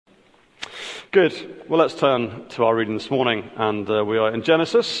Good. Well, let's turn to our reading this morning, and we are in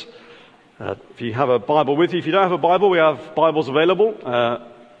Genesis. If you have a Bible with you, if you don't have a Bible, we have Bibles available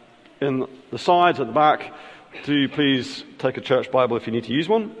in the sides at the back. Do please take a church Bible if you need to use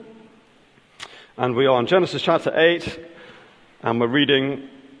one. And we are in Genesis chapter 8, and we're reading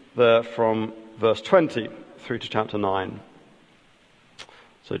there from verse 20 through to chapter 9.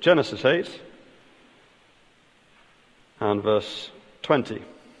 So Genesis 8 and verse 20.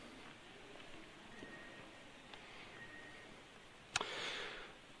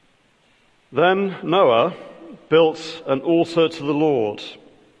 Then Noah built an altar to the Lord,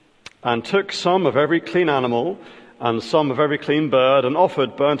 and took some of every clean animal and some of every clean bird, and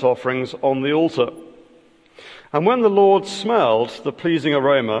offered burnt offerings on the altar. And when the Lord smelled the pleasing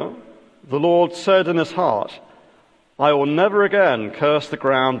aroma, the Lord said in his heart, I will never again curse the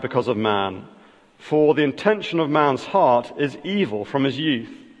ground because of man, for the intention of man's heart is evil from his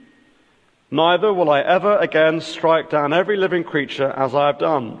youth. Neither will I ever again strike down every living creature as I have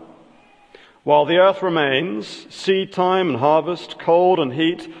done. While the earth remains, seed time and harvest, cold and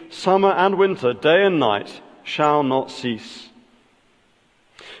heat, summer and winter, day and night, shall not cease.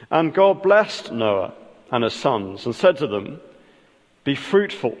 And God blessed Noah and his sons, and said to them, Be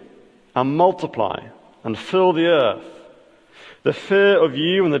fruitful, and multiply, and fill the earth. The fear of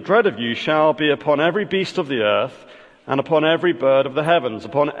you and the dread of you shall be upon every beast of the earth, and upon every bird of the heavens,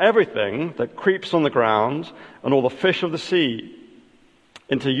 upon everything that creeps on the ground, and all the fish of the sea.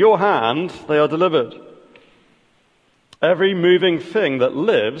 Into your hand they are delivered. Every moving thing that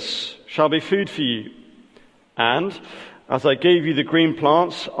lives shall be food for you. And as I gave you the green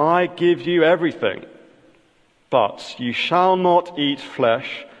plants, I give you everything. But you shall not eat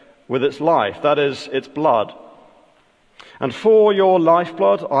flesh with its life, that is, its blood. And for your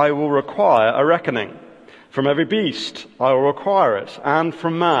lifeblood I will require a reckoning. From every beast I will require it, and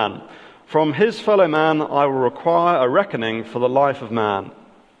from man. From his fellow man I will require a reckoning for the life of man.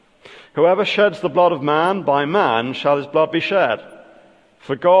 Whoever sheds the blood of man, by man shall his blood be shed.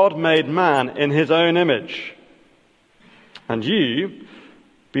 For God made man in his own image. And you,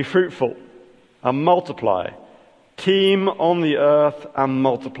 be fruitful and multiply. Teem on the earth and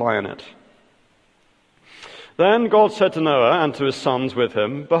multiply in it. Then God said to Noah and to his sons with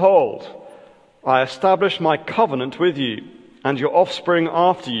him, Behold, I establish my covenant with you and your offspring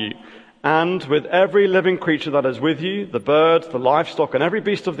after you, and with every living creature that is with you, the birds, the livestock, and every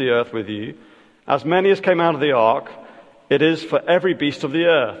beast of the earth with you, as many as came out of the ark, it is for every beast of the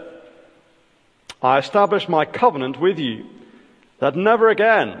earth. I establish my covenant with you, that never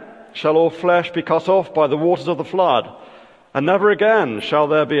again shall all flesh be cut off by the waters of the flood, and never again shall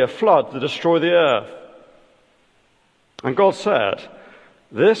there be a flood to destroy the earth. And God said,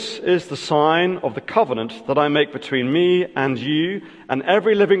 This is the sign of the covenant that I make between me and you and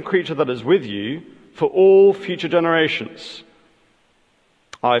every living creature that is with you for all future generations.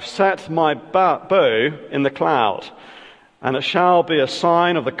 I've set my bow in the cloud, and it shall be a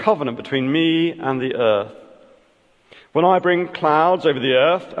sign of the covenant between me and the earth. When I bring clouds over the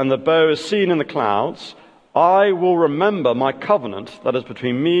earth and the bow is seen in the clouds, I will remember my covenant that is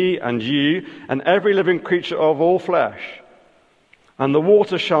between me and you and every living creature of all flesh. And the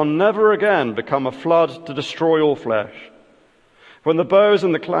water shall never again become a flood to destroy all flesh. When the bow is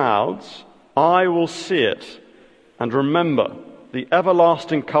in the clouds, I will see it and remember the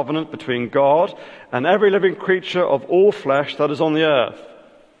everlasting covenant between God and every living creature of all flesh that is on the earth.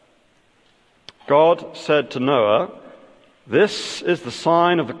 God said to Noah, This is the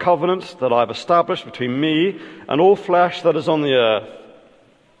sign of the covenant that I have established between me and all flesh that is on the earth.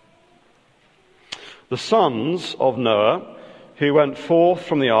 The sons of Noah who went forth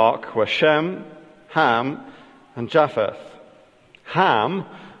from the ark were Shem, Ham, and Japheth. Ham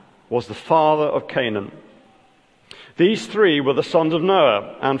was the father of Canaan. These three were the sons of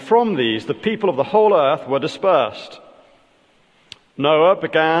Noah, and from these the people of the whole earth were dispersed. Noah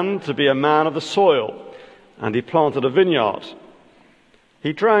began to be a man of the soil, and he planted a vineyard.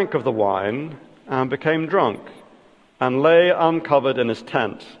 He drank of the wine and became drunk, and lay uncovered in his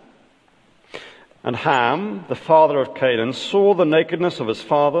tent. And Ham, the father of Canaan, saw the nakedness of his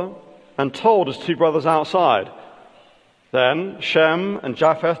father and told his two brothers outside. Then Shem and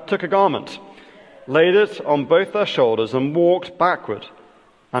Japheth took a garment, laid it on both their shoulders, and walked backward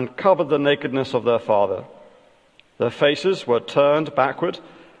and covered the nakedness of their father. Their faces were turned backward,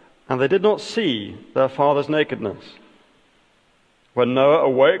 and they did not see their father's nakedness. When Noah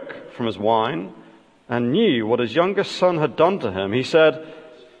awoke from his wine and knew what his youngest son had done to him, he said,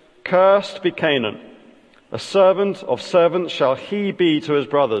 Cursed be Canaan, a servant of servants shall he be to his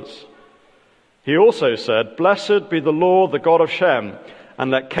brothers. He also said, Blessed be the Lord, the God of Shem, and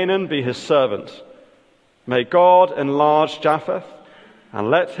let Canaan be his servant. May God enlarge Japheth,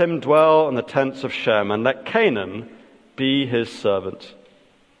 and let him dwell in the tents of Shem, and let Canaan be his servant.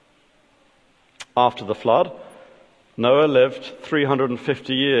 After the flood, Noah lived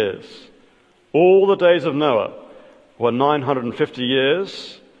 350 years. All the days of Noah were 950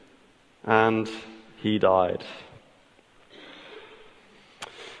 years, and he died.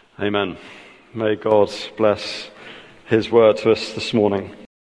 Amen. May God bless his word to us this morning.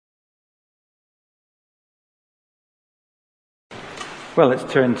 Well, let's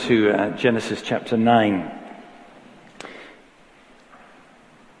turn to Genesis chapter 9.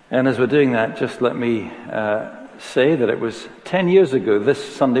 And as we're doing that, just let me say that it was 10 years ago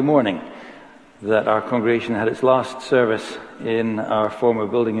this Sunday morning that our congregation had its last service in our former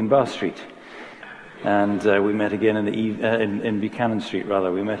building in Bath Street. And we met again in Buchanan Street, rather.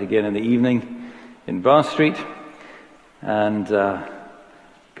 We met again in the evening in Bath Street. And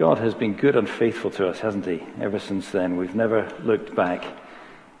God has been good and faithful to us, hasn't he? Ever since then, we've never looked back,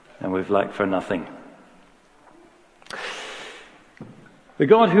 and we've lacked for nothing. The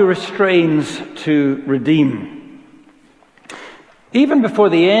God who restrains to redeem. Even before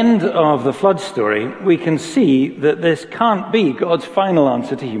the end of the flood story, we can see that this can't be God's final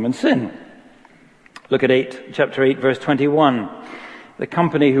answer to human sin. Look at chapter 8, verse 21. The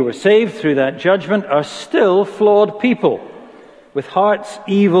company who were saved through that judgment are still flawed people, with hearts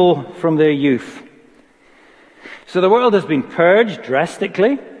evil from their youth. So the world has been purged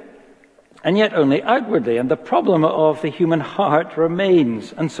drastically, and yet only outwardly, and the problem of the human heart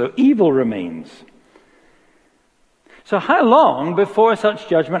remains, and so evil remains. So how long before such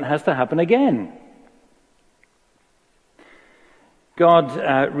judgment has to happen again? God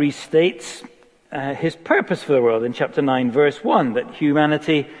restates his purpose for the world in chapter 9, verse 1, that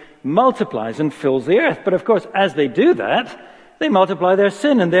humanity multiplies and fills the earth. But of course, as they do that, they multiply their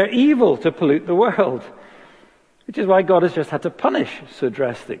sin and their evil to pollute the world, which is why God has just had to punish so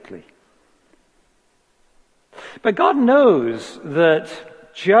drastically. But God knows that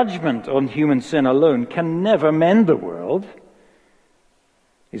judgment on human sin alone can never mend the world.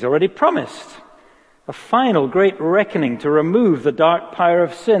 He's already promised a final great reckoning to remove the dark power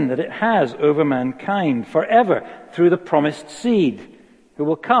of sin that it has over mankind forever through the promised seed who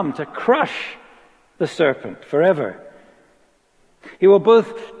will come to crush the serpent forever. He will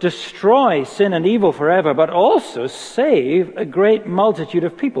both destroy sin and evil forever, but also save a great multitude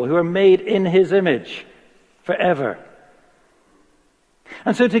of people who are made in his image forever.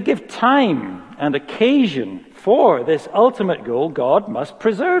 And so to give time and occasion for this ultimate goal, God must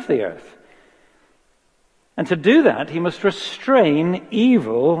preserve the earth. And to do that, he must restrain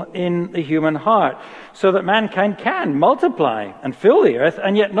evil in the human heart so that mankind can multiply and fill the earth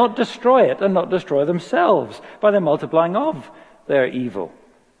and yet not destroy it and not destroy themselves by the multiplying of their evil.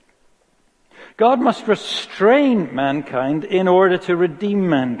 God must restrain mankind in order to redeem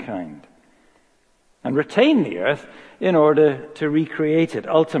mankind and retain the earth in order to recreate it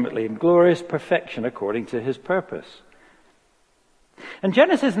ultimately in glorious perfection according to his purpose. And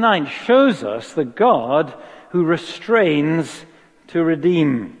Genesis 9 shows us the God who restrains to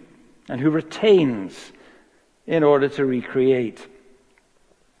redeem and who retains in order to recreate.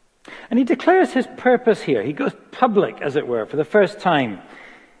 And he declares his purpose here. He goes public, as it were, for the first time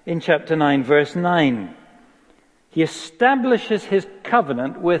in chapter 9, verse 9. He establishes his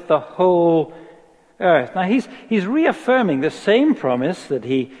covenant with the whole earth. Now, he's reaffirming the same promise that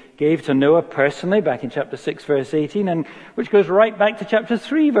he gave to Noah personally back in chapter 6, verse 18, and which goes right back to chapter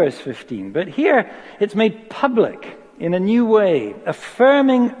 3, verse 15. But here, it's made public in a new way,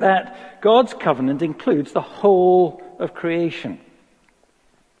 affirming that God's covenant includes the whole of creation,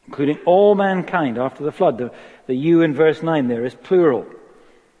 including all mankind after the flood. The you in verse 9 there is plural,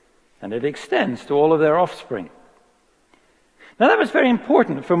 and it extends to all of their offspring. Now that was very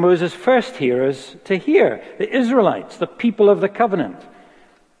important for Moses' first hearers to hear, the Israelites, the people of the covenant.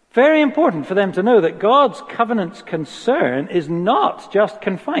 Very important for them to know that God's covenant's concern is not just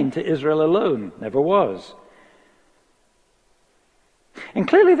confined to Israel alone, never was. And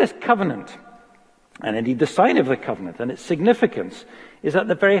clearly this covenant, and indeed the sign of the covenant and its significance, is at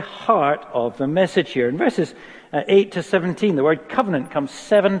the very heart of the message here. In verses 8 to 17, the word covenant comes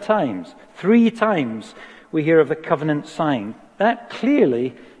 7 times. 3 times we hear of the covenant sign. That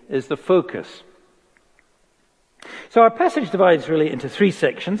clearly is the focus. So our passage divides really into 3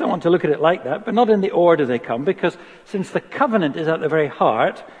 sections. I want to look at it like that, but not in the order they come, because since the covenant is at the very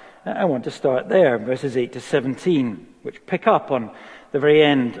heart, I want to start there, verses 8 to 17, which pick up on the very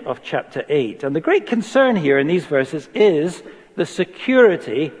end of chapter 8. And the great concern here in these verses is the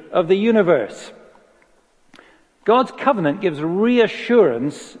security of the universe. God's covenant gives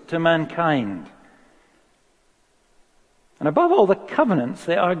reassurance to mankind. And above all, the covenants,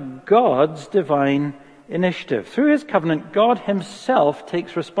 they are God's divine initiative. Through his covenant, God himself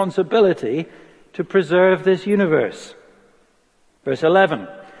takes responsibility to preserve this universe. Verse 11,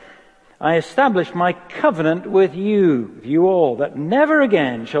 I establish my covenant with you all, that never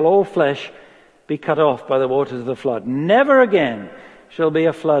again shall all flesh be cut off by the waters of the flood. Never again shall be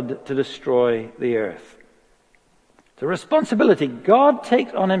a flood to destroy the earth. The responsibility God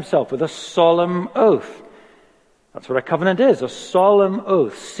takes on himself with a solemn oath. That's what a covenant is, a solemn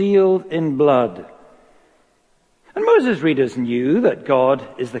oath sealed in blood. And Moses' readers knew that God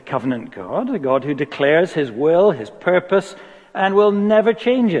is the covenant God, a God who declares his will, his purpose, and will never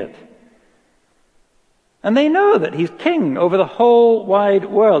change it. And they know that he's king over the whole wide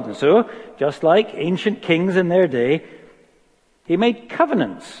world. And so, just like ancient kings in their day, he made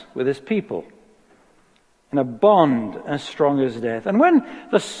covenants with his people in a bond as strong as death. And when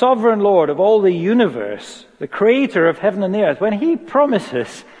the sovereign Lord of all the universe, the creator of heaven and the earth, when he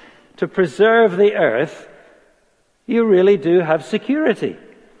promises to preserve the earth, you really do have security.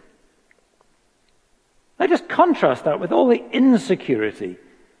 Now just contrast that with all the insecurity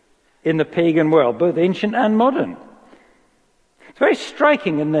in the pagan world, both ancient and modern. It's very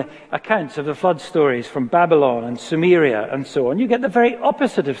striking in the accounts of the flood stories from Babylon and Sumeria and so on. You get the very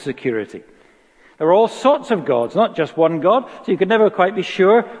opposite of security. There were all sorts of gods, not just one god, so you could never quite be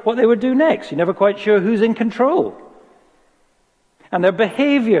sure what they would do next. You're never quite sure who's in control. And their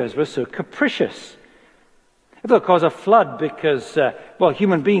behaviors were so capricious. If they'll cause a flood because,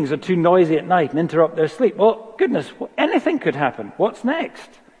 human beings are too noisy at night and interrupt their sleep, well, goodness, anything could happen. What's next?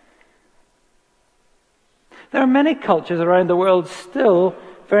 There are many cultures around the world still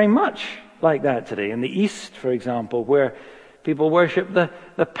very much like that today. In the East, for example, where people worship the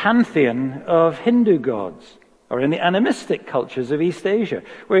pantheon of Hindu gods, or in the animistic cultures of East Asia,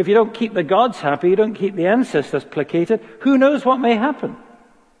 where if you don't keep the gods happy, you don't keep the ancestors placated, who knows what may happen?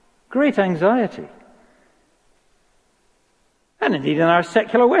 Great anxiety. And indeed in our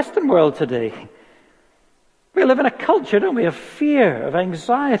secular Western world today, we live in a culture, don't we, of fear, of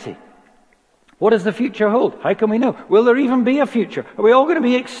anxiety. What does the future hold? How can we know? Will there even be a future? Are we all going to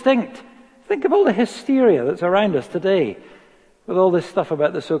be extinct? Think of all the hysteria that's around us today with all this stuff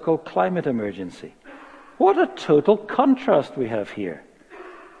about the so-called climate emergency. What a total contrast we have here.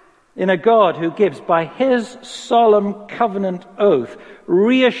 In a God who gives, by his solemn covenant oath,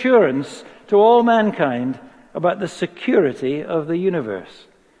 reassurance to all mankind about the security of the universe.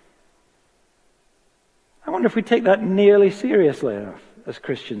 I wonder if we take that nearly seriously enough as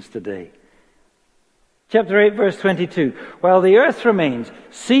Christians today. Chapter 8, verse 22. While the earth remains,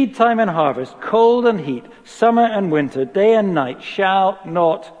 seed time and harvest, cold and heat, summer and winter, day and night shall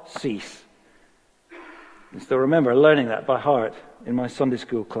not cease. I still remember learning that by heart in my Sunday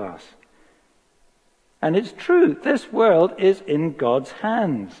school class. And it's true, this world is in God's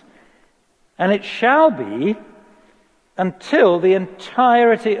hands. And it shall be until the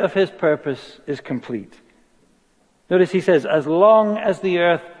entirety of his purpose is complete. Notice he says, as long as the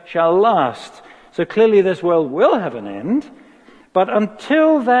earth shall last. So clearly this world will have an end, but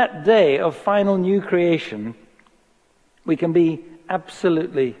until that day of final new creation, we can be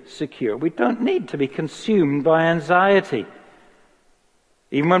absolutely secure. We don't need to be consumed by anxiety.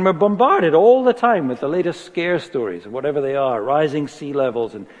 Even when we're bombarded all the time with the latest scare stories, whatever they are, rising sea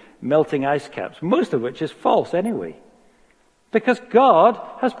levels and melting ice caps, most of which is false anyway. Because God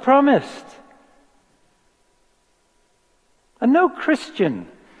has promised. And no Christian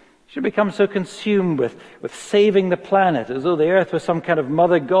should become so consumed with saving the planet as though the earth was some kind of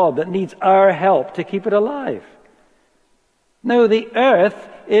mother god that needs our help to keep it alive. No, the earth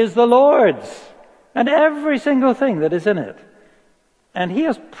is the Lord's and every single thing that is in it. And he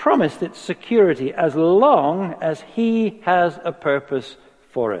has promised its security as long as he has a purpose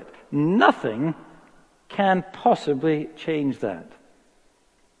for it. Nothing can possibly change that.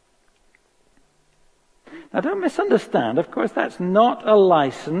 Now, don't misunderstand. Of course, that's not a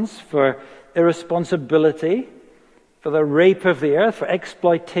license for irresponsibility, for the rape of the earth, for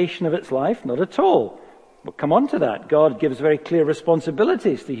exploitation of its life. Not at all. We'll come on to that. God gives very clear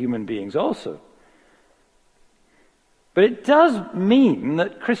responsibilities to human beings also. But it does mean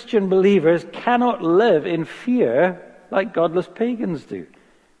that Christian believers cannot live in fear like godless pagans do.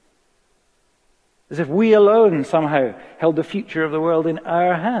 As if we alone somehow held the future of the world in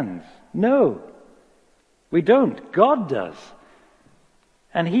our hands. No. We don't. God does.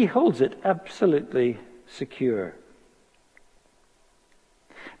 And he holds it absolutely secure.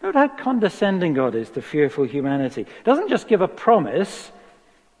 Note how condescending God is to fearful humanity. He doesn't just give a promise,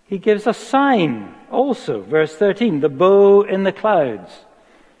 he gives a sign also. Verse 13, the bow in the clouds.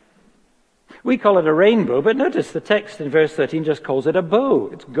 We call it a rainbow, but notice the text in verse 13 just calls it a bow.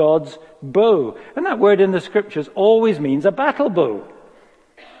 It's God's bow. And that word in the scriptures always means a battle bow.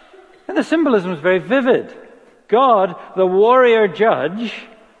 And the symbolism is very vivid. God, the warrior judge,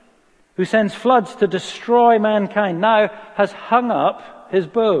 who sends floods to destroy mankind, now has hung up his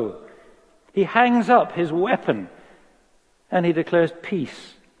bow. He hangs up his weapon, and he declares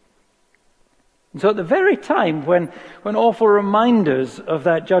peace. And so at the very time when awful reminders of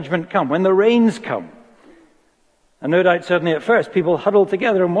that judgment come, when the rains come, and no doubt certainly at first people huddled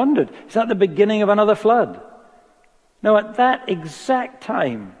together and wondered, is that the beginning of another flood? No, at that exact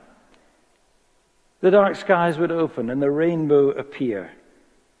time, the dark skies would open and the rainbow appear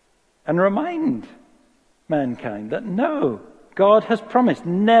and remind mankind that no, God has promised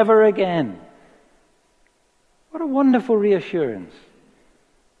never again. What a wonderful reassurance.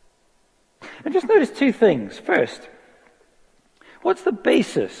 And just notice two things. First, what's the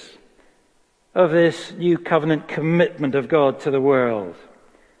basis of this new covenant commitment of God to the world,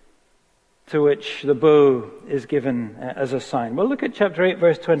 to which the bow is given as a sign? Well, look at chapter 8,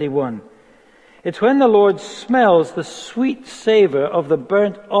 verse 21. It's when the Lord smells the sweet savor of the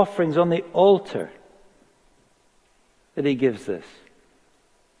burnt offerings on the altar that he gives this.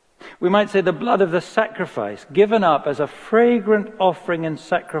 We might say the blood of the sacrifice given up as a fragrant offering and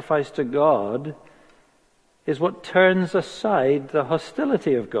sacrifice to God is what turns aside the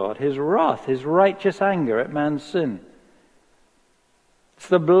hostility of God, his wrath, his righteous anger at man's sin. It's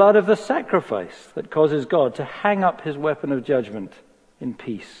the blood of the sacrifice that causes God to hang up his weapon of judgment in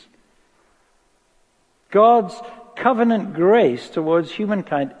peace. God's covenant grace towards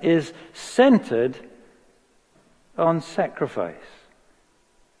humankind is centered on sacrifice.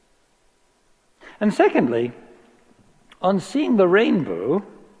 And secondly, on seeing the rainbow,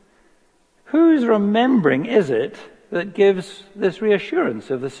 whose remembering is it that gives this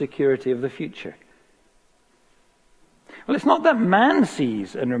reassurance of the security of the future? Well, it's not that man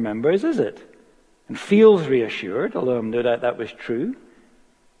sees and remembers, is it? And feels reassured, although no doubt that was true.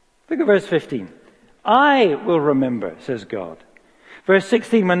 Look at verse 15. I will remember, says God. Verse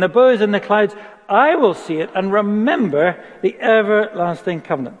 16, when the bow is in the clouds, I will see it and remember the everlasting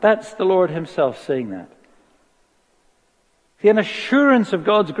covenant. That's the Lord himself saying that. See, an assurance of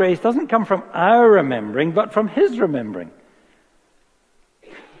God's grace doesn't come from our remembering, but from his remembering.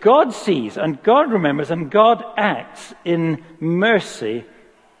 God sees and God remembers and God acts in mercy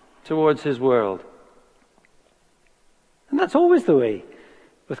towards his world. And that's always the way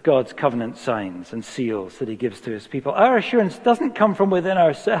with God's covenant signs and seals that he gives to his people. Our assurance doesn't come from within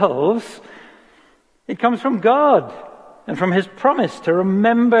ourselves. It comes from God and from his promise to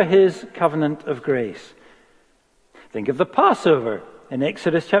remember his covenant of grace. Think of the Passover in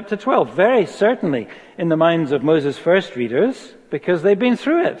Exodus chapter 12, very certainly in the minds of Moses' first readers, because they've been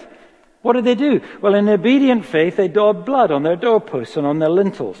through it. What did they do? Well, in obedient faith, they daubed blood on their doorposts and on their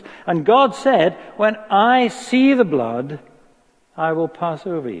lintels. And God said, when I see the blood, I will pass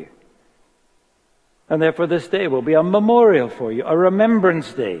over you. And therefore this day will be a memorial for you, a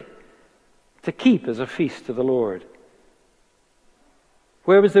remembrance day, to keep as a feast to the Lord.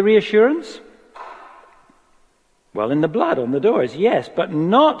 Where was the reassurance? Well, in the blood on the doors, yes, but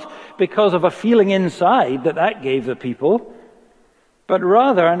not because of a feeling inside that gave the people, but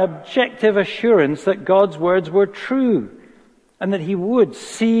rather an objective assurance that God's words were true and that he would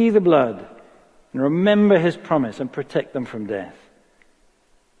see the blood and remember his promise and protect them from death.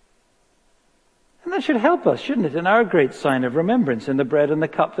 And that should help us, shouldn't it, in our great sign of remembrance in the bread and the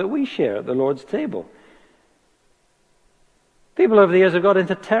cup that we share at the Lord's table. People over the years have got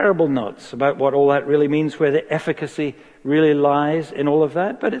into terrible knots about what all that really means, where the efficacy really lies in all of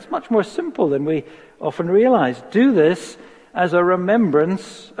that. But it's much more simple than we often realize. Do this as a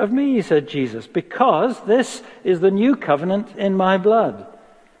remembrance of me, said Jesus, because this is the new covenant in my blood.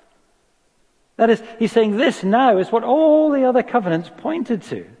 That is, he's saying this now is what all the other covenants pointed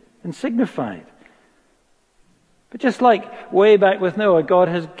to and signified. But just like way back with Noah, God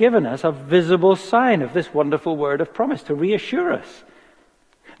has given us a visible sign of this wonderful word of promise to reassure us.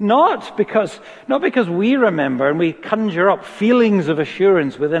 Not because we remember and we conjure up feelings of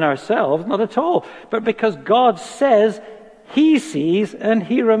assurance within ourselves, not at all, but because God says he sees and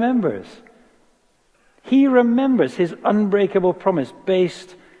he remembers. He remembers his unbreakable promise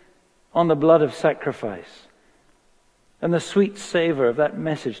based on the blood of sacrifice and the sweet savor of that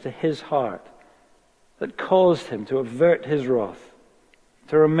message to his heart that caused him to avert his wrath,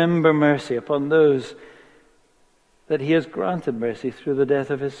 to remember mercy upon those that he has granted mercy through the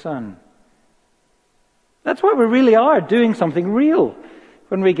death of his Son. That's why we really are doing something real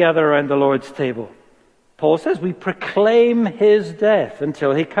when we gather around the Lord's table. Paul says we proclaim his death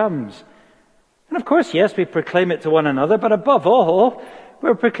until he comes. And of course, yes, we proclaim it to one another, but above all,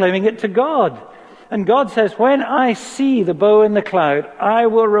 we're proclaiming it to God. And God says, when I see the bow in the cloud, I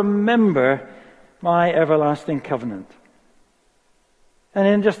will remember my everlasting covenant. And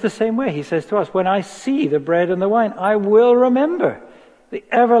in just the same way, he says to us, when I see the bread and the wine, I will remember the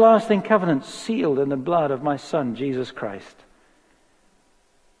everlasting covenant sealed in the blood of my Son, Jesus Christ.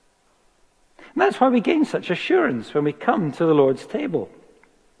 And that's why we gain such assurance when we come to the Lord's table.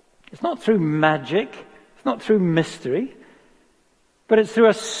 It's not through magic, it's not through mystery, but it's through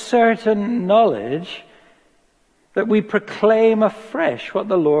a certain knowledge that we proclaim afresh what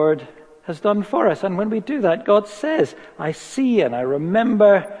the Lord has done for us. And when we do that, God says, I see and I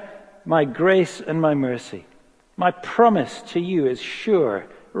remember my grace and my mercy. My promise to you is sure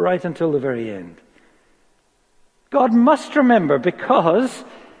right until the very end. God must remember because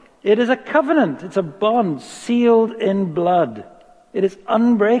it is a covenant. It's a bond sealed in blood. It is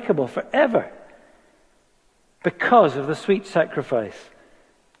unbreakable forever because of the sweet sacrifice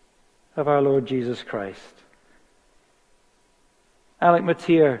of our Lord Jesus Christ. Alec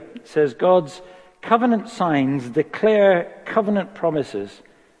Motyer says, God's covenant signs declare covenant promises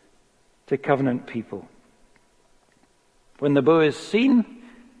to covenant people. When the bow is seen,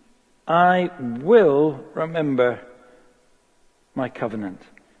 I will remember my covenant.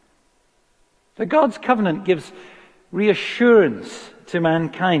 So God's covenant gives reassurance to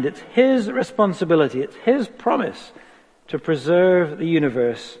mankind. It's his responsibility, it's his promise to preserve the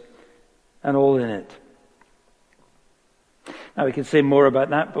universe and all in it. Now we can say more about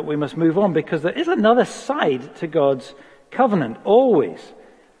that, but we must move on because there is another side to God's covenant, always.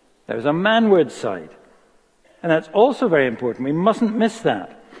 There's a manward side. And that's also very important. We mustn't miss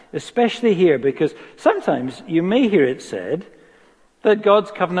that, especially here, because sometimes you may hear it said that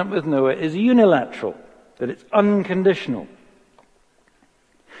God's covenant with Noah is unilateral, that it's unconditional.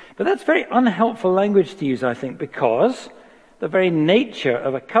 But that's very unhelpful language to use, I think, because the very nature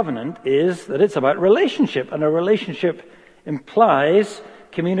of a covenant is that it's about relationship, and a relationship implies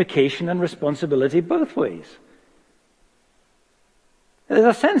communication and responsibility both ways. There's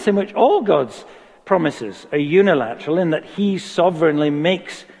a sense in which all God's promises are unilateral in that he sovereignly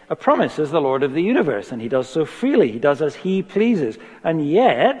makes a promise as the Lord of the universe, and he does so freely. He does as he pleases. And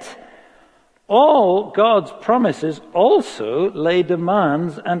yet, all God's promises also lay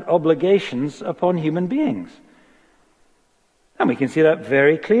demands and obligations upon human beings. And we can see that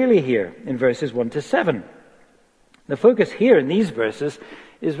very clearly here in verses 1 to 7. The focus here in these verses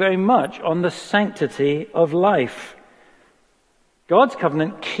is very much on the sanctity of life. God's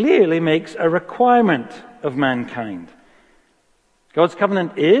covenant clearly makes a requirement of mankind. God's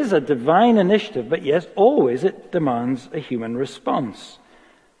covenant is a divine initiative, but yes, always it demands a human response.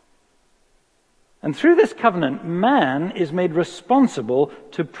 And through this covenant, man is made responsible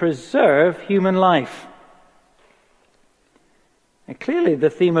to preserve human life. And clearly the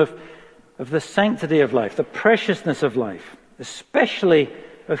theme of the sanctity of life, the preciousness of life, especially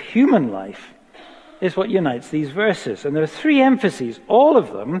of human life, is what unites these verses. And there are three emphases, all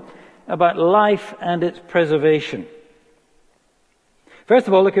of them about life and its preservation. First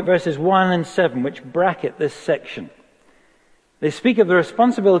of all, look at verses 1 and 7, which bracket this section. They speak of the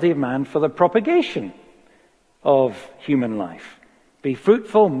responsibility of man for the propagation of human life. Be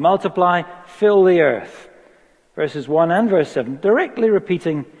fruitful, multiply, fill the earth. Verses 1 and verse 7, directly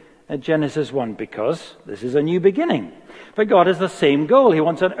repeating Genesis 1, because this is a new beginning. But God has the same goal. He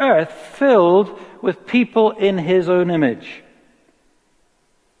wants an earth filled with people in his own image.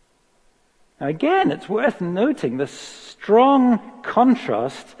 Now again, it's worth noting the strong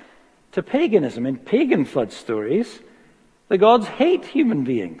contrast to paganism. In pagan flood stories, the gods hate human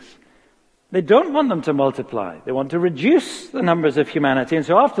beings. They don't want them to multiply. They want to reduce the numbers of humanity. And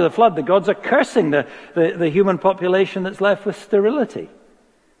so after the flood, the gods are cursing the human population that's left with sterility.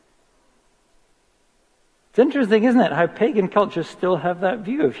 It's interesting, isn't it, how pagan cultures still have that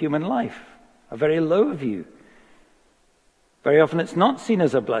view of human life, a very low view. Very often it's not seen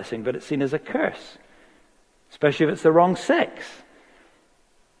as a blessing, but it's seen as a curse, especially if it's the wrong sex.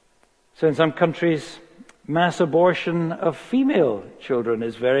 So in some countries, mass abortion of female children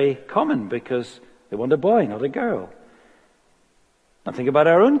is very common because they want a boy, not a girl. Now think about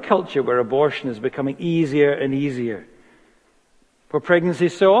our own culture where abortion is becoming easier and easier. Where pregnancy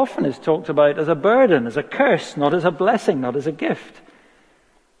so often is talked about as a burden, as a curse, not as a blessing, not as a gift.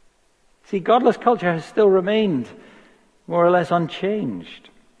 See, godless culture has still remained more or less unchanged.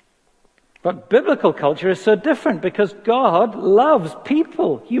 But biblical culture is so different because God loves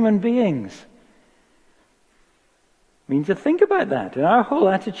people, human beings. We need to think about that in our whole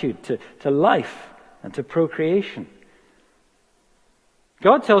attitude to life and to procreation.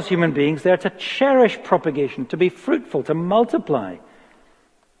 God tells human beings they're to cherish propagation, to be fruitful, to multiply.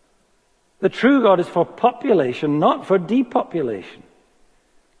 The true God is for population, not for depopulation.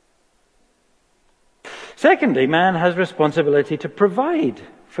 Secondly, man has responsibility to provide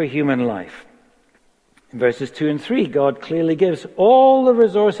for human life. In verses 2 and 3, God clearly gives all the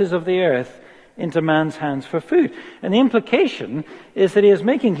resources of the earth into man's hands for food. And the implication is that he is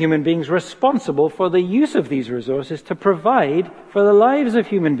making human beings responsible for the use of these resources to provide for the lives of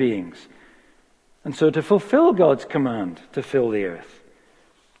human beings. And so to fulfill God's command to fill the earth.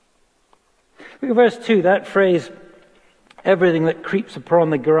 Look at verse 2, that phrase, everything that creeps upon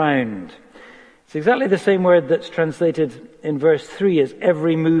the ground. It's exactly the same word that's translated in verse 3 as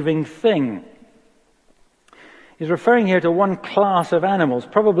every moving thing. He's referring here to one class of animals,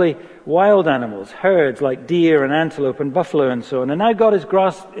 probably wild animals, herds like deer and antelope and buffalo and so on. And now God is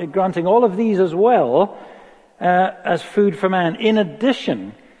granting all of these as well as food for man, in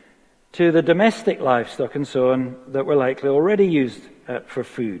addition to the domestic livestock and so on that were likely already used for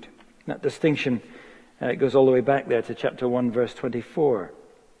food. That distinction goes all the way back there to chapter 1, verse 24.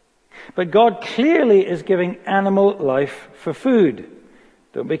 But God clearly is giving animal life for food.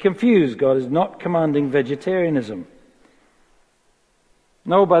 Don't be confused. God is not commanding vegetarianism.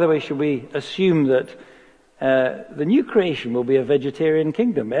 Nor, by the way, should we assume that the new creation will be a vegetarian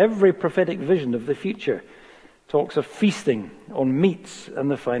kingdom. Every prophetic vision of the future talks of feasting on meats and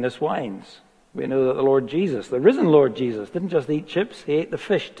the finest wines. We know that the Lord Jesus, the risen Lord Jesus, didn't just eat chips, he ate the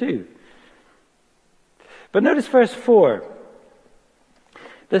fish too. But notice verse 4.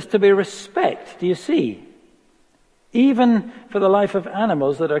 There's to be respect, do you see? Even for the life of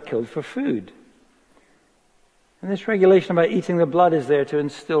animals that are killed for food. And this regulation about eating the blood is there to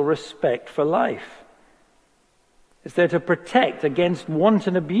instill respect for life. It's there to protect against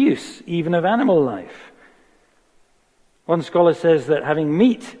wanton abuse, even of animal life. One scholar says that having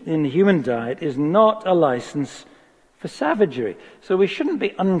meat in the human diet is not a license for savagery. So we shouldn't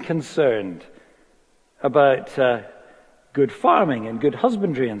be unconcerned about good farming and good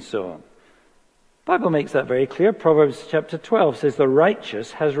husbandry and so on. The Bible makes that very clear. Proverbs chapter 12 says, the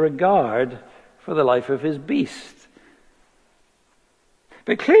righteous has regard for the life of his beast.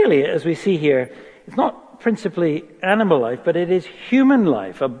 But clearly, as we see here, it's not principally animal life, but it is human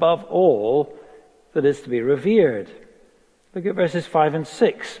life above all that is to be revered. Look at verses 5 and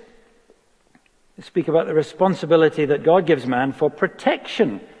 6. They speak about the responsibility that God gives man for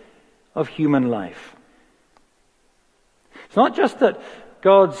protection of human life. It's not just that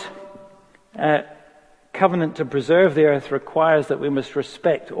God's covenant to preserve the earth requires that we must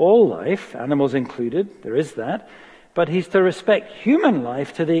respect all life, animals included, there is that, but he's to respect human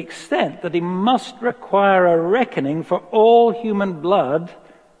life to the extent that he must require a reckoning for all human blood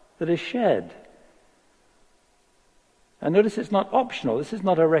that is shed. And notice it's not optional, this is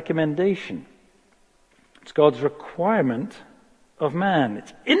not a recommendation. It's God's requirement of man.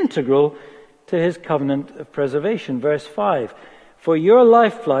 It's integral to his covenant of preservation. Verse 5, for your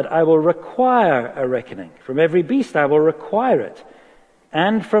lifeblood I will require a reckoning. From every beast I will require it.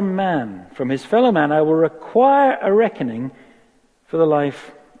 And from man, from his fellow man, I will require a reckoning for the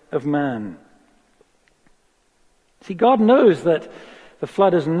life of man. See, God knows that the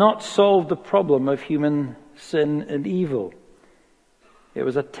flood has not solved the problem of human sin and evil. It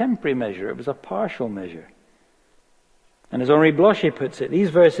was a temporary measure. It was a partial measure. And as Henri Blocher puts it, these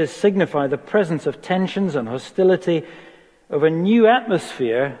verses signify the presence of tensions and hostility of a new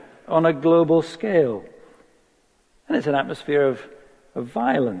atmosphere on a global scale. And it's an atmosphere of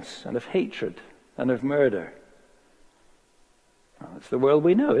violence and of hatred and of murder. Well, it's the world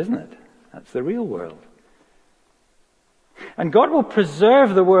we know, isn't it? That's the real world. And God will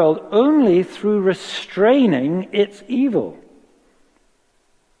preserve the world only through restraining its evil.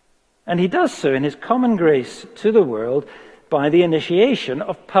 And he does so in his common grace to the world by the initiation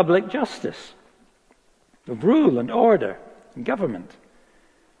of public justice, of rule and order and government.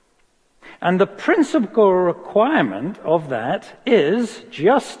 And the principal requirement of that is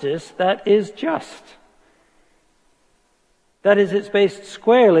justice that is just. That is, it's based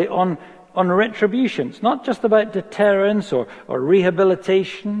squarely on retribution. It's not just about deterrence or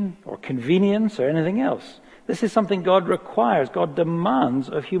rehabilitation or convenience or anything else. This is something God requires, God demands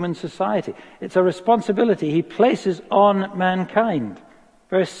of human society. It's a responsibility he places on mankind.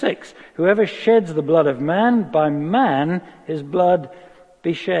 Verse 6, whoever sheds the blood of man, by man his blood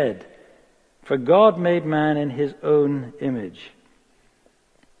be shed. For God made man in his own image.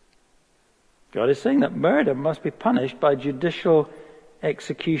 God is saying that murder must be punished by judicial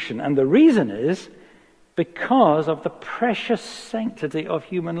execution. And the reason is because of the precious sanctity of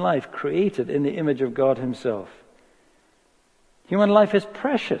human life created in the image of God himself. Human life is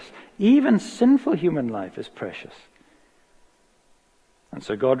precious. Even sinful human life is precious. And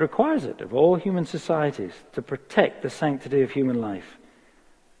so God requires it of all human societies to protect the sanctity of human life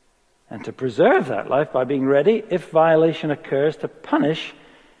and to preserve that life by being ready, if violation occurs, to punish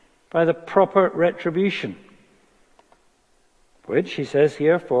by the proper retribution, which, he says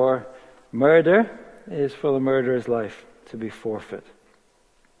here, for murder is for the murderer's life to be forfeit.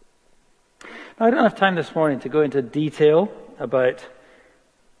 Now, I don't have time this morning to go into detail about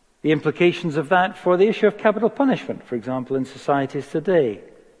the implications of that for the issue of capital punishment, for example, in societies today.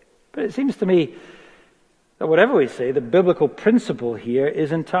 But it seems to me that whatever we say, the biblical principle here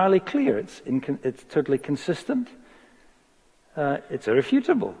is entirely clear. It's totally consistent. It's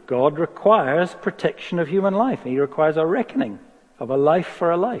irrefutable. God requires protection of human life. He requires a reckoning of a life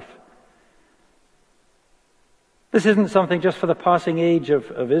for a life. This isn't something just for the passing age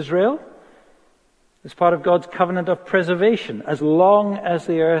of Israel. It's part of God's covenant of preservation as long as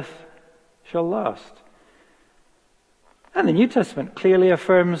the earth shall last. And the New Testament clearly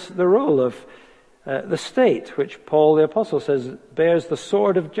affirms the role of the state, which Paul the Apostle says bears the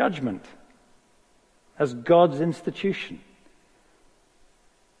sword of judgment as God's institution.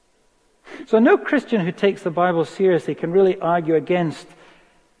 So no Christian who takes the Bible seriously can really argue against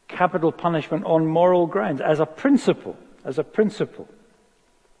capital punishment on moral grounds as a principle.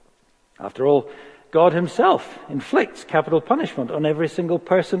 After all, God himself inflicts capital punishment on every single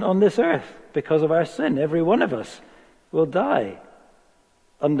person on this earth because of our sin. Every one of us will die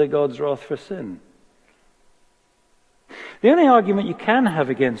under God's wrath for sin. The only argument you can have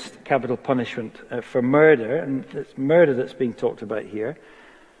against capital punishment for murder, and it's murder that's being talked about here,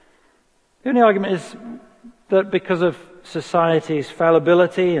 the only argument is that because of society's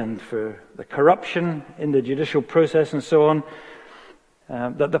fallibility and for the corruption in the judicial process and so on,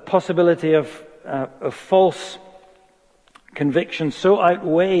 that the possibility of false conviction so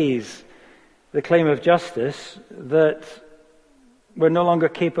outweighs the claim of justice that we're no longer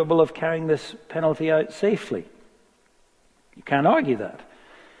capable of carrying this penalty out safely. You can't argue that.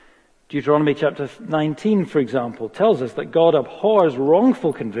 Deuteronomy chapter 19, for example, tells us that God abhors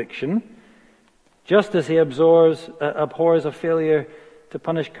wrongful conviction just as he abhors a failure to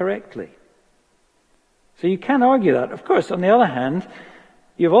punish correctly. So you can argue that. Of course, on the other hand,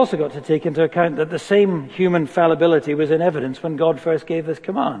 you've also got to take into account that the same human fallibility was in evidence when God first gave this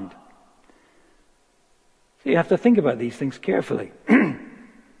command. So you have to think about these things carefully.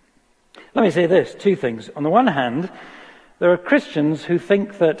 Let me say this, two things. On the one hand, there are Christians who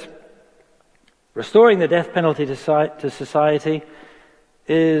think that restoring the death penalty to society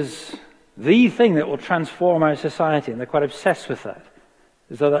is the thing that will transform our society, and they're quite obsessed with that,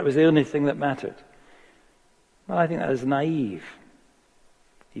 as though that was the only thing that mattered. Well, I think that is naive,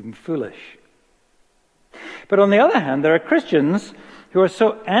 even foolish. But on the other hand, there are Christians who are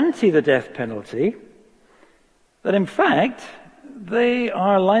so anti the death penalty that in fact they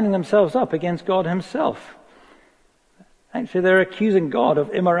are lining themselves up against God himself. Actually, they're accusing God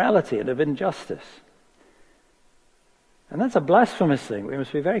of immorality and of injustice. And that's a blasphemous thing. We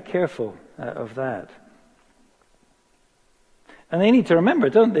must be very careful of that. And they need to remember,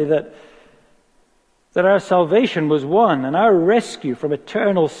 don't they, that our salvation was won and our rescue from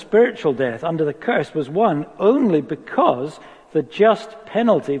eternal spiritual death under the curse was won only because the just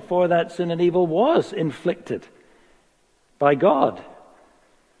penalty for that sin and evil was inflicted by God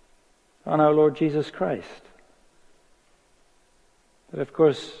on our Lord Jesus Christ. But of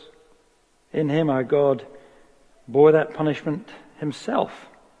course, in him our God bore that punishment himself.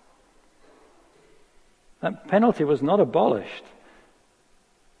 That penalty was not abolished,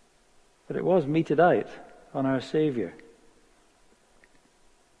 but it was meted out on our Savior.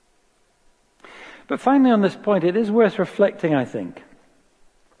 But finally on this point, it is worth reflecting, I think,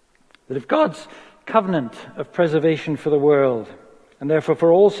 that if God's covenant of preservation for the world, and therefore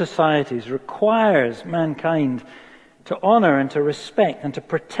for all societies, requires mankind to honor and to respect and to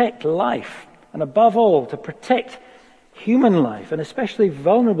protect life, and above all, to protect human life, and especially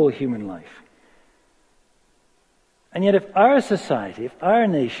vulnerable human life. And yet if our society, if our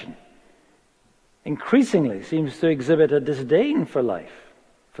nation, increasingly seems to exhibit a disdain for life,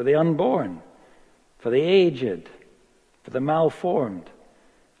 for the unborn, for the aged, for the malformed,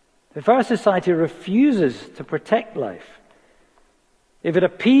 if our society refuses to protect life, if it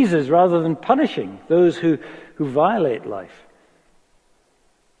appeases rather than punishing those who violate life,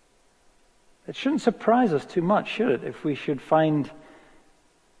 it shouldn't surprise us too much, should it, if we should find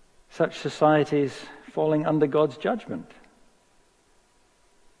such societies falling under God's judgment,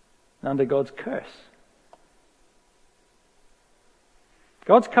 under God's curse.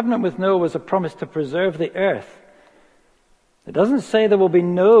 God's covenant with Noah was a promise to preserve the earth. It doesn't say there will be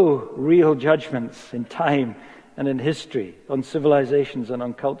no real judgments in time and in history on civilizations and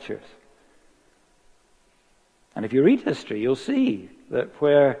on cultures. And if you read history, you'll see that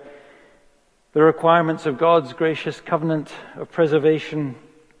where the requirements of God's gracious covenant of preservation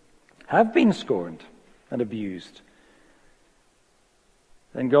have been scorned and abused,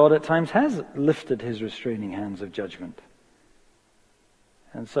 then God at times has lifted his restraining hands of judgment.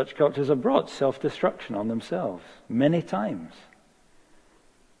 And such cultures have brought self-destruction on themselves many times.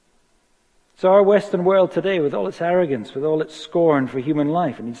 So our Western world today, with all its arrogance, with all its scorn for human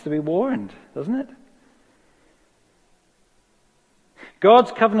life, it needs to be warned, doesn't it?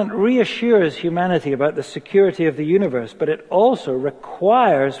 God's covenant reassures humanity about the security of the universe, but it also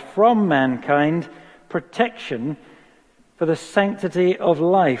requires from mankind protection for the sanctity of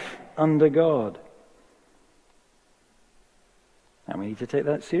life under God. And we need to take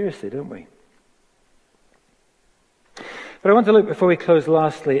that seriously, don't we? But I want to look, before we close,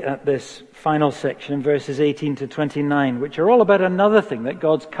 lastly at this final section, verses 18 to 29, which are all about another thing that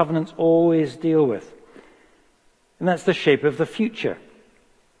God's covenants always deal with. And that's the shape of the future,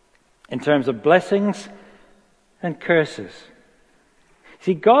 in terms of blessings and curses.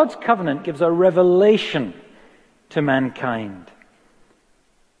 See, God's covenant gives a revelation to mankind.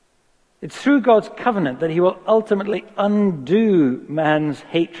 It's through God's covenant that he will ultimately undo man's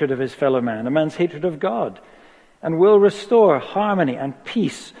hatred of his fellow man, and man's hatred of God, and will restore harmony and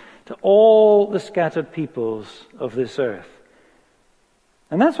peace to all the scattered peoples of this earth.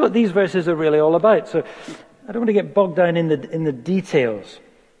 And that's what these verses are really all about. So I don't want to get bogged down in the details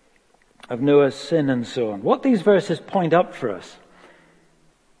of Noah's sin and so on. What these verses point up for us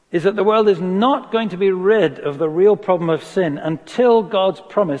is that the world is not going to be rid of the real problem of sin until God's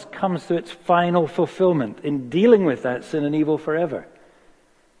promise comes to its final fulfillment in dealing with that sin and evil forever.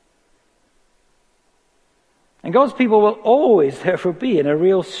 And God's people will always, therefore, be in a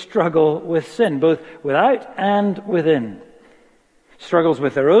real struggle with sin, both without and within. Struggles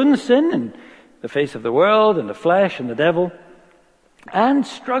with their own sin in the face of the world and the flesh and the devil, and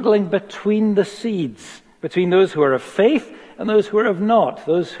struggling between the seeds, between those who are of faith and those who are of not,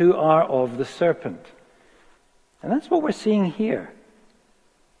 those who are of the serpent. And that's what we're seeing here.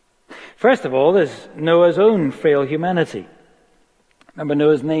 First of all, there's Noah's own frail humanity. Remember,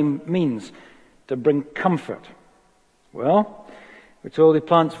 Noah's name means to bring comfort. Well, we're told he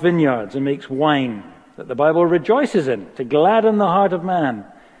plants vineyards and makes wine that the Bible rejoices in, to gladden the heart of man.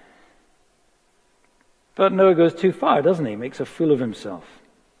 But Noah goes too far, doesn't he? He makes a fool of himself.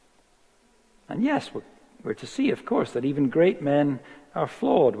 And yes, we're to see, of course, that even great men are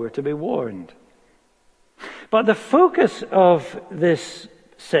flawed. We're to be warned. But the focus of this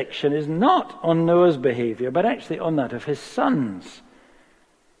section is not on Noah's behavior, but actually on that of his sons.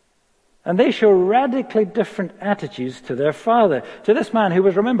 And they show radically different attitudes to their father. To this man who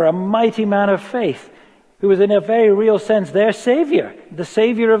was, remember, a mighty man of faith, who was in a very real sense their savior, the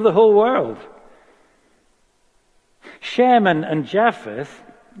savior of the whole world. Shem and Japheth,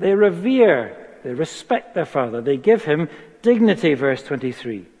 they revere, they respect their father. They give him dignity, verse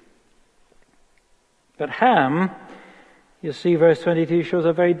 23. But Ham, you'll see verse 22, shows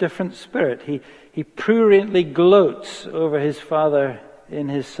a very different spirit. He pruriently gloats over his father in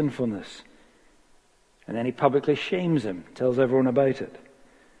his sinfulness. And then he publicly shames him, tells everyone about it.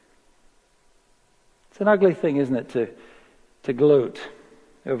 It's an ugly thing, isn't it, to gloat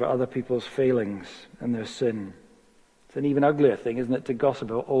over other people's failings and their sin. It's an even uglier thing, isn't it, to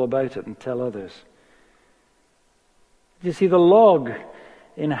gossip all about it and tell others. You see, the log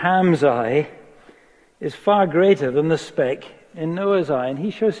in Ham's eye is far greater than the speck in Noah's eye, and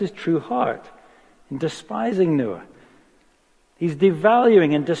he shows his true heart in despising Noah. He's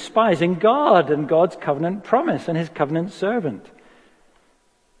devaluing and despising God and God's covenant promise and his covenant servant.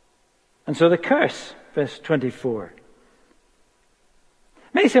 And so the curse, verse 24.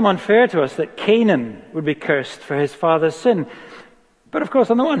 It may seem unfair to us that Canaan would be cursed for his father's sin. But of course,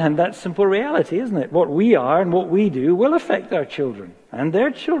 on the one hand, that's simple reality, isn't it? What we are and what we do will affect our children, and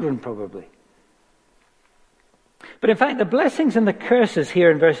their children probably. But in fact, the blessings and the curses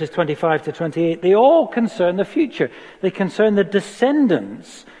here in verses 25 to 28, they all concern the future. They concern the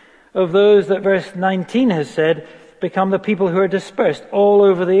descendants of those that verse 19 has said become the people who are dispersed all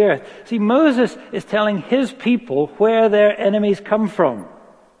over the earth. See, Moses is telling his people where their enemies come from.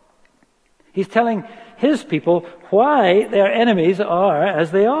 He's telling his people why their enemies are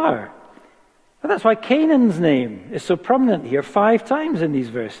as they are. And that's why Canaan's name is so prominent here 5 times in these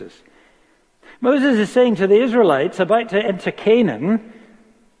verses. Moses is saying to the Israelites about to enter Canaan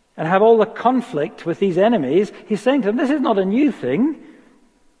and have all the conflict with these enemies, he's saying to them, this is not a new thing.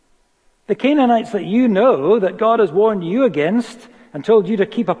 The Canaanites that you know, that God has warned you against and told you to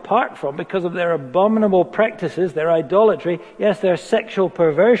keep apart from because of their abominable practices, their idolatry, yes, their sexual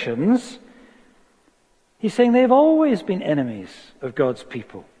perversions, he's saying they've always been enemies of God's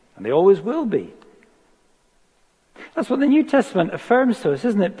people, and they always will be. That's what the New Testament affirms to us,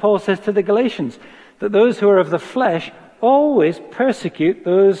 isn't it? Paul says to the Galatians that those who are of the flesh always persecute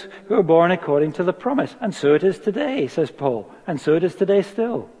those who are born according to the promise. And so it is today, says Paul, and so it is today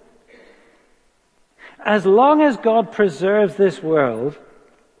still. As long as God preserves this world,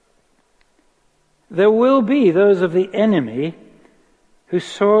 there will be those of the enemy who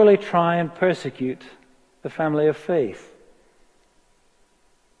sorely try and persecute the family of faith.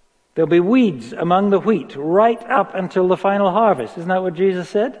 There'll be weeds among the wheat right up until the final harvest. Isn't that what Jesus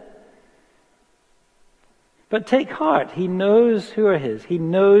said? But take heart, he knows who are his. He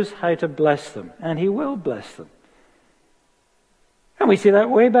knows how to bless them, and he will bless them. And we see that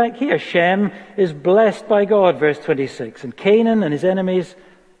way back here. Shem is blessed by God, verse 26, and Canaan and his enemies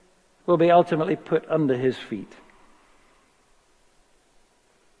will be ultimately put under his feet.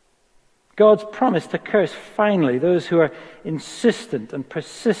 God's promise to curse finally those who are insistent and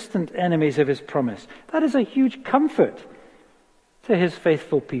persistent enemies of his promise. That is a huge comfort to his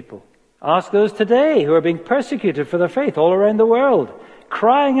faithful people. Ask those today who are being persecuted for their faith all around the world,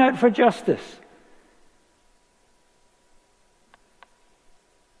 crying out for justice.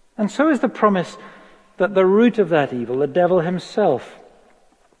 And so is the promise that the root of that evil, the devil himself,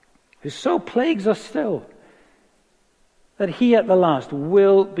 who so plagues us still, that he at the last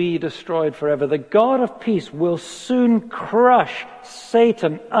will be destroyed forever. The God of peace will soon crush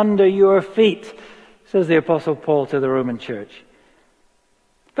Satan under your feet, says the Apostle Paul to the Roman church.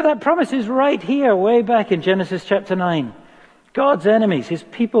 But that promise is right here, way back in Genesis chapter 9. God's enemies, his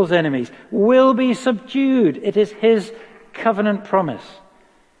people's enemies, will be subdued. It is his covenant promise.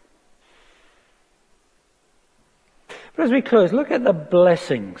 But as we close, look at the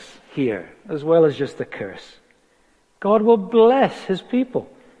blessings here, as well as just the curse. God will bless his people.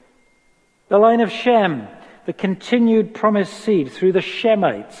 The line of Shem, the continued promised seed through the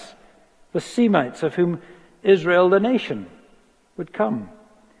Shemites, the Semites of whom Israel, the nation, would come.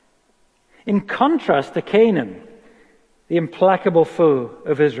 In contrast to Canaan, the implacable foe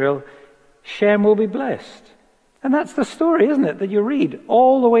of Israel, Shem will be blessed. And that's the story, isn't it, that you read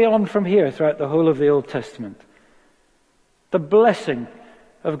all the way on from here throughout the whole of the Old Testament. The blessing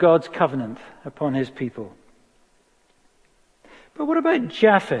of God's covenant upon his people. But what about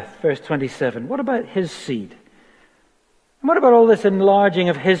Japheth, verse 27? What about his seed? And what about all this enlarging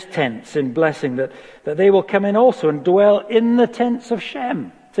of his tents in blessing, that they will come in also and dwell in the tents of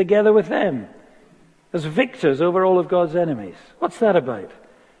Shem, together with them, as victors over all of God's enemies? What's that about?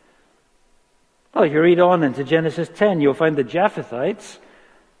 Well, if you read on into Genesis 10, you'll find the Japhethites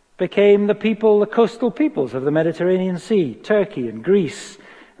became the coastal peoples of the Mediterranean Sea, Turkey and Greece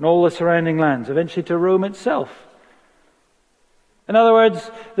and all the surrounding lands, eventually to Rome itself. In other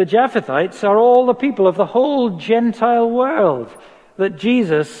words, the Japhethites are all the people of the whole Gentile world that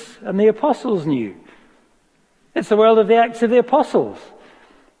Jesus and the apostles knew. It's the world of the Acts of the Apostles,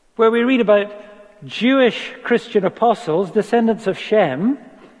 where we read about Jewish Christian apostles, descendants of Shem,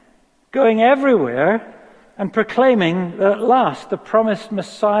 going everywhere and proclaiming that at last the promised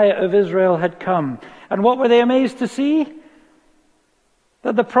Messiah of Israel had come. And what were they amazed to see?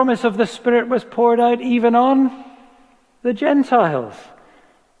 That the promise of the Spirit was poured out even on the Gentiles.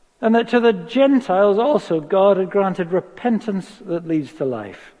 And that to the Gentiles also God had granted repentance that leads to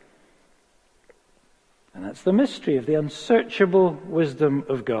life. And that's the mystery of the unsearchable wisdom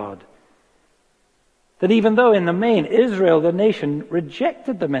of God. That even though in the main Israel, the nation,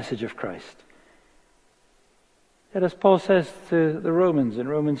 rejected the message of Christ, yet as Paul says to the Romans in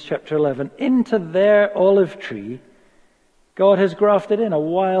Romans chapter 11, into their olive tree God has grafted in a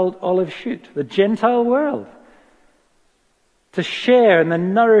wild olive shoot, the Gentile world, to share in the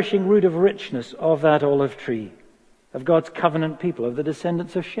nourishing root of richness of that olive tree, of God's covenant people, of the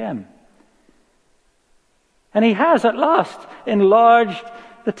descendants of Shem. And he has at last enlarged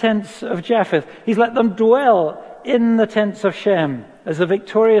the tents of Japheth. He's let them dwell in the tents of Shem as the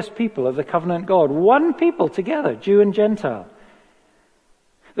victorious people of the covenant God. One people together, Jew and Gentile.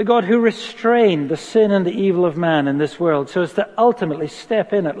 The God who restrained the sin and the evil of man in this world so as to ultimately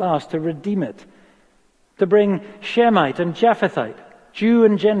step in at last to redeem it. To bring Shemite and Japhethite, Jew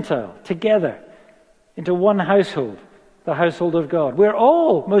and Gentile, together into one household, the household of God. We're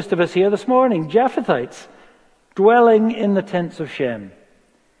all, most of us here this morning, Japhethites, dwelling in the tents of Shem.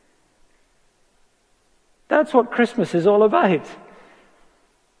 That's what Christmas is all about. Do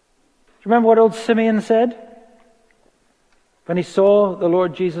you remember what old Simeon said? When he saw the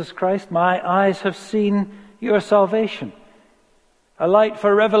Lord Jesus Christ, my eyes have seen your salvation, a light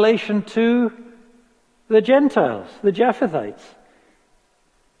for revelation to the Gentiles, the Japhethites,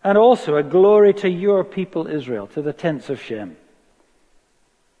 and also a glory to your people Israel, to the tents of Shem.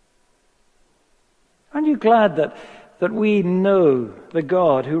 Aren't you glad that we know the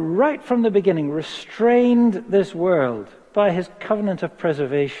God who right from the beginning restrained this world by his covenant of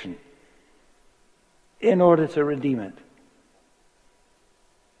preservation in order to redeem it?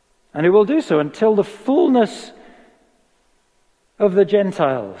 And he will do so until the fullness of the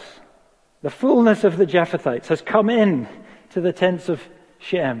Gentiles, the fullness of the Japhethites has come in to the tents of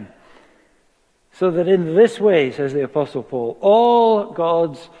Shem. So that in this way, says the Apostle Paul, all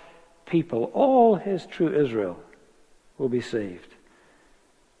God's people, all his true Israel, will be saved.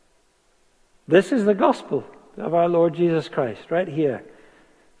 This is the gospel of our Lord Jesus Christ, right here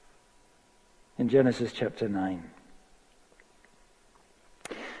in Genesis chapter 9.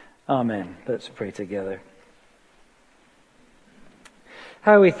 Amen. Let's pray together.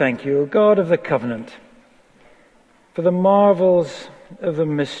 How we thank you, O God of the covenant, for the marvels of the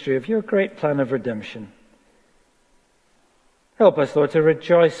mystery of your great plan of redemption. Help us, Lord, to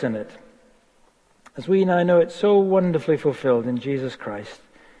rejoice in it, as we now know it so wonderfully fulfilled in Jesus Christ,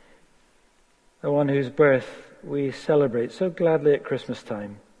 the one whose birth we celebrate so gladly at Christmas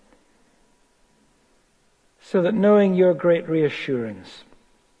time, so that knowing your great reassurance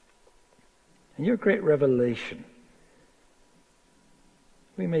and your great revelation,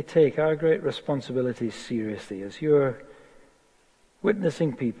 we may take our great responsibilities seriously as your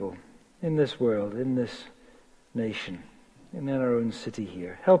witnessing people in this world, in this nation, and in our own city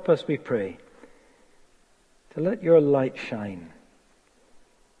here. Help us, we pray, to let your light shine.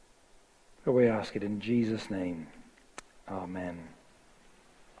 For we ask it in Jesus' name. Amen.